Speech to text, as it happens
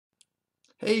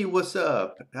Hey, what's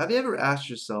up? Have you ever asked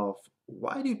yourself,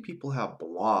 why do people have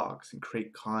blogs and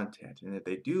create content? And if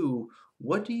they do,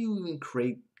 what do you even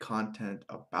create content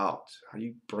about? How do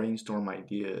you brainstorm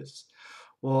ideas?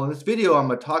 Well, in this video, I'm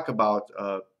going to talk about,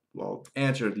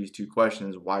 answer these two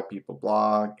questions, why people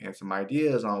blog, and some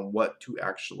ideas on what to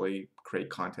actually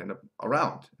create content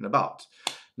around and about.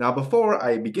 Now, before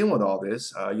I begin with all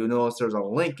this, you'll notice there's a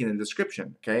link in the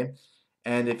description, okay?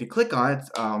 And if you click on it,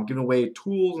 I'm giving away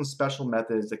tools and special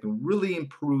methods that can really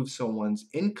improve someone's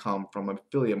income from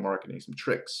affiliate marketing, some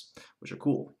tricks, which are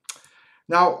cool.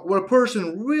 Now, what a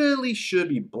person really should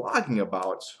be blogging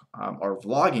about or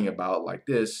vlogging about like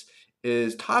this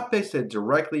is topics that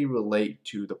directly relate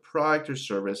to the product or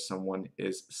service someone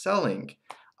is selling.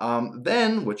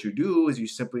 Then what you do is you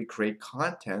simply create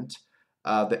content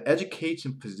that educates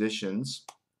and positions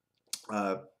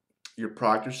uh, your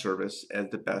product or service as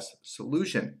the best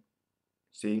solution.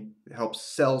 See, it helps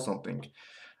sell something.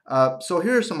 So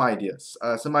here are some ideas.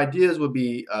 Some ideas would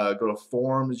be go to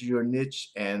forums, your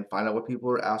niche, and find out what people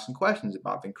are asking questions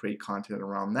about, then create content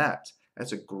around that.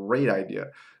 That's a great idea.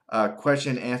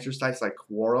 Question and answer sites like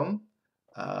Quorum,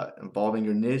 involving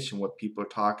your niche and what people are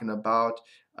talking about.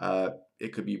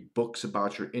 It could be books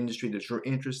about your industry that you're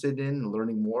interested in,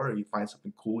 learning more. Or you find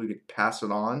something cool, you could pass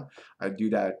it on. I do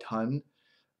that a ton.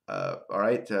 All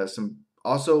right. Some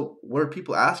also, what are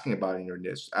people asking about in your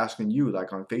niche? Asking you,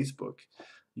 like on Facebook.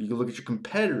 You can look at your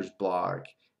competitors' blog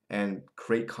and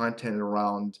create content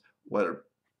around what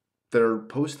they're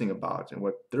posting about and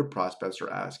what their prospects are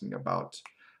asking about.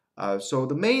 So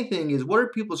the main thing is, what are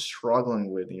people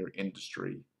struggling with in your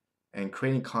industry? And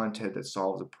creating content that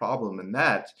solves a problem, and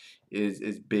that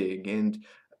is big. And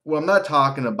what I'm not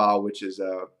talking about, which is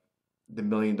the $1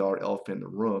 million elephant in the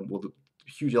room. Well, the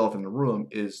huge elephant in the room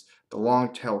is the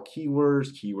long tail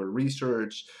keywords, keyword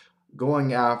research,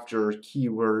 going after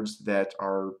keywords that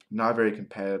are not very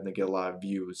competitive and get a lot of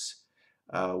views,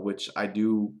 which I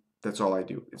do. That's all I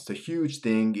do. It's a huge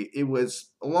thing. It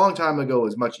was a long time ago. It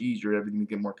was much easier. Everything to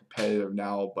get more competitive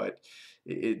now, but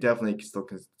it definitely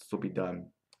can still be done.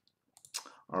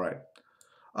 All right.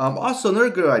 Also,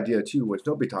 another good idea too, which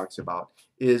nobody talks about,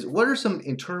 is what are some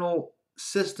internal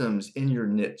systems in your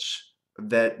niche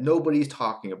that nobody's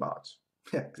talking about?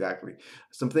 Yeah, exactly.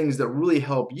 Some things that really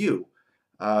help you.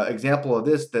 Example of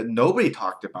this that nobody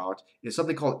talked about is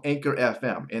something called Anchor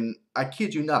FM. And I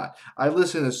kid you not, I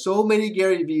listen to so many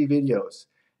Gary Vee videos,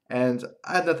 and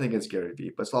I have nothing against Gary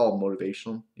Vee, but it's all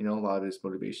motivational. You know, a lot of this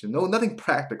motivation. No, nothing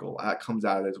practical comes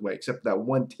out of his way except that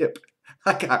one tip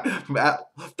I got from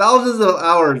thousands of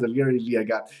hours of Gary Vee. I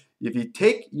got if you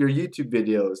take your YouTube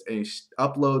videos and you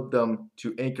upload them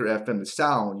to Anchor FM, the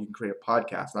sound, you can create a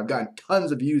podcast. And I've gotten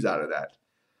tons of views out of that.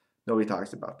 Nobody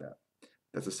talks about that.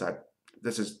 That's a side.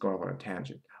 This is going on a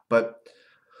tangent. But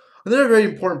another very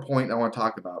important point I want to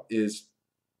talk about is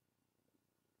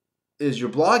your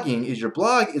blogging. Is your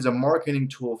blog is a marketing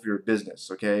tool for your business.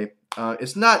 Okay,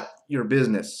 it's not your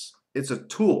business. It's a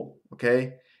tool.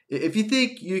 Okay, if you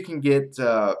think you can get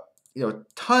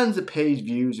tons of page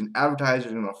views and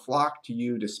advertisers are going to flock to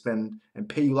you to spend and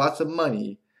pay you lots of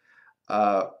money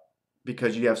uh,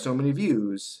 because you have so many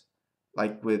views,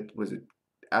 like with was it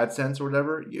AdSense or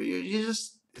whatever, you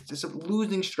just it's just a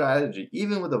losing strategy.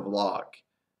 Even with a vlog,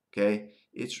 okay,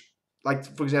 it's like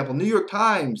for example, New York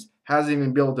Times hasn't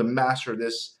even been able to master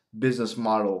this business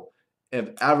model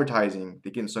of advertising to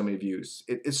get so many views.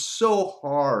 It's so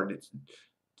hard.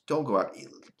 Don't go out.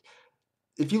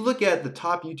 If you look at the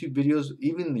top YouTube videos,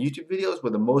 even the YouTube videos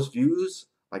with the most views,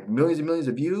 like millions and millions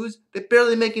of views, they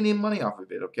barely make any money off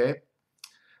of it. Okay,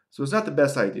 so it's not the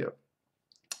best idea.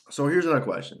 So here's another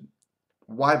question: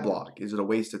 why blog? Is it a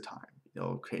waste of time?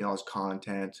 Creating all this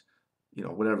content,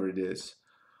 whatever it is.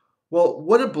 Well,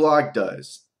 what a blog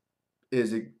does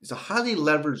is it's a highly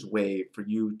leveraged way for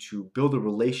you to build a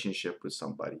relationship with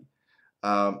somebody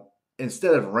um,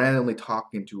 instead of randomly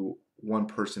talking to one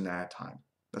person at a time.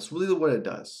 That's really what it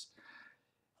does.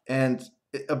 And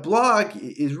a blog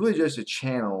is really just a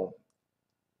channel,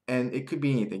 and it could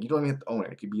be anything. You don't even have to own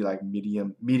it. It could be like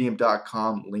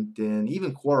Medium.com, LinkedIn,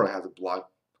 even Quora has a blog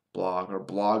or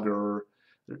Blogger.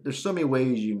 There's so many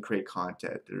ways you can create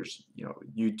content. There's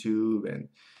YouTube and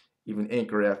even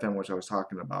Anchor FM, which I was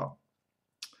talking about.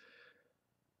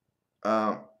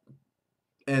 Um,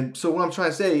 and so what I'm trying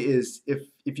to say is,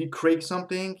 if you create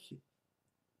something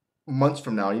months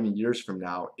from now, even years from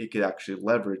now, it could actually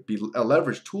be a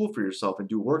leverage tool for yourself and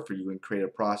do work for you and create a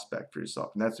prospect for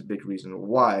yourself. And that's a big reason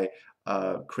why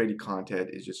creating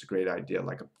content is just a great idea,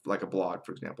 like a blog,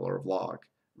 for example, or a vlog,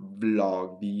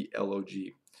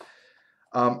 VLOG.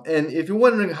 And if you're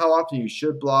wondering how often you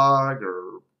should blog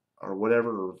or or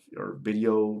whatever, or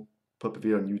video, put a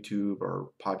video on YouTube or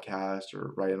podcast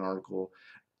or write an article.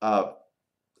 Uh,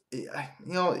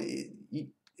 it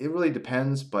really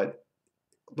depends, but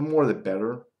the more the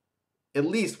better. At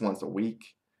least once a week,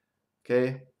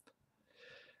 okay?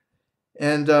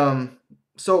 And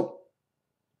so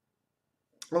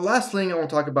the last thing I want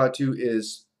to talk about too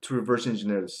is to reverse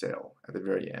engineer the sale at the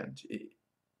very end.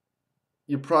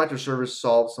 Your product or service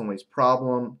solves somebody's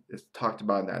problem. It's talked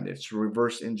about in that. It's to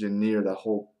reverse engineer that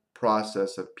whole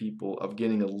process of people of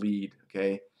getting a lead,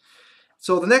 okay?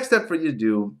 So the next step for you to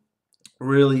do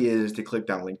really is to click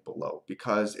that link below,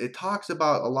 because it talks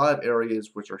about a lot of areas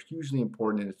which are hugely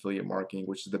important in affiliate marketing,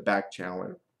 which is the back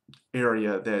channel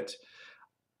area that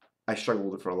I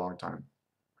struggled with for a long time.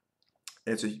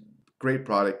 It's a great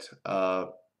product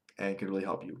and can really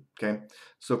help you. Okay,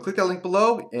 so click that link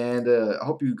below, and I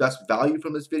hope you got some value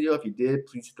from this video. If you did,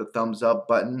 please hit the thumbs up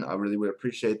button. I really would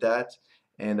appreciate that.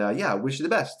 And yeah, I wish you the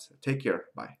best. Take care.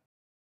 Bye.